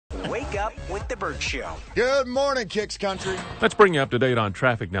Wake Up with the Burt Show. Good morning, Kicks Country. Let's bring you up to date on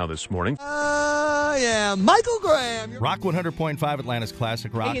traffic now this morning. Yeah, Michael Graham. Rock 100.5, Atlanta's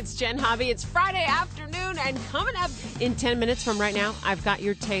classic rock. Hey, it's Jen Hobby. It's Friday afternoon, and coming up in 10 minutes from right now, I've got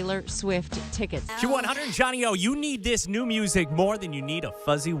your Taylor Swift tickets. Q100, Johnny O, you need this new music more than you need a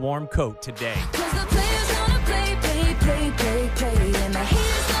fuzzy warm coat today.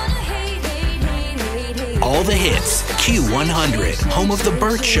 All the hits, Q100, home of The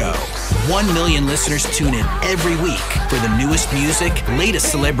Burt Show. 1 million listeners tune in every week for the newest music, latest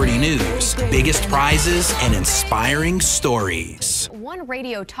celebrity news, biggest prizes, and inspiring stories. One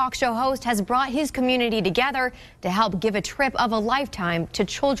radio talk show host has brought his community together to help give a trip of a lifetime to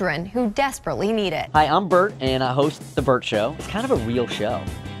children who desperately need it. Hi, I'm Burt, and I host The Burt Show. It's kind of a real show.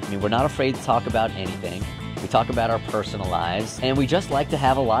 I mean, we're not afraid to talk about anything. We talk about our personal lives, and we just like to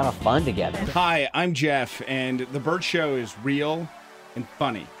have a lot of fun together. Hi, I'm Jeff, and The Burt Show is real and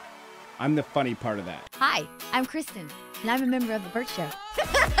funny. I'm the funny part of that. Hi, I'm Kristen, and I'm a member of The Burt Show.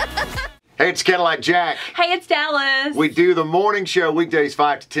 Hey, it's Cadillac Jack. Hey, it's Dallas. We do the morning show weekdays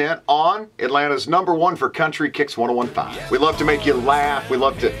 5 to 10 on Atlanta's #1 for country, Kicks 101.5. We love to make you laugh. We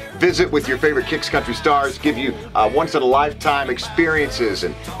love to visit with your favorite Kicks country stars, give you once-in-a-lifetime experiences,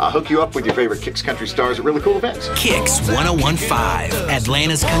 and hook you up with your favorite Kicks country stars at really cool events. Kicks 101.5,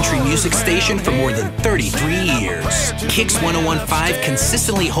 Atlanta's country music station for more than 33 years. Kicks 101.5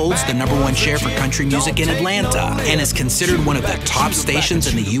 consistently holds the #1 share for country music in Atlanta and is considered one of the top stations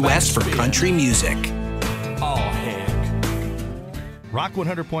in the U.S. for country music. Oh, heck. Rock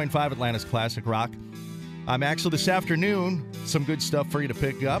 100.5, Atlanta's classic rock. I'm Axel this afternoon. Some good stuff for you to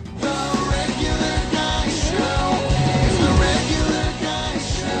pick up. The regular guy show. It's the regular guy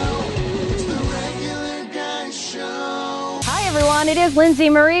show. It's the regular guy show. Hi, everyone. It is Lindsay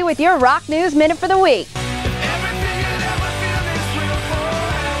Marie with your Rock News Minute for the week.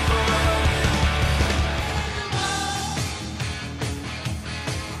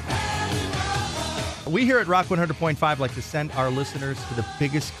 We here at Rock 100.5 like to send our listeners to the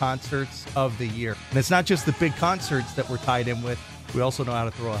biggest concerts of the year. And it's not just the big concerts that we're tied in with. We also know how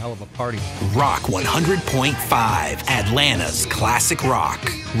to throw a hell of a party. Rock 100.5, Atlanta's classic rock.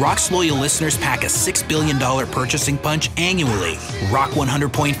 Rock's loyal listeners pack a $6 billion purchasing punch annually. Rock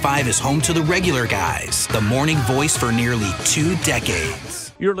 100.5 is home to the regular guys, the morning voice for nearly 2 decades.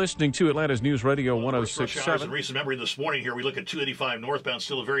 You're listening to Atlanta's News Radio 106.7. In recent memory this morning here, we look at 285 northbound,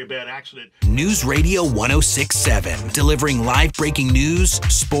 still a very bad accident. News Radio 106.7, delivering live breaking news,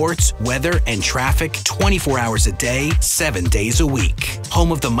 sports, weather, and traffic 24 hours a day, 7 days a week.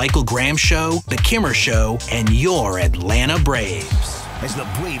 Home of The Michael Graham Show, The Kimmer Show, and your Atlanta Braves. As the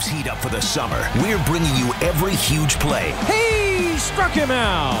Braves heat up for the summer, we're bringing you every huge play. He struck him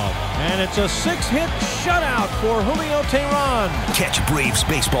out, and it's a 6-hit shutout for Julio Teheran. Catch Braves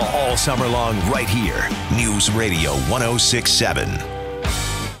baseball all summer long right here. News Radio 106.7.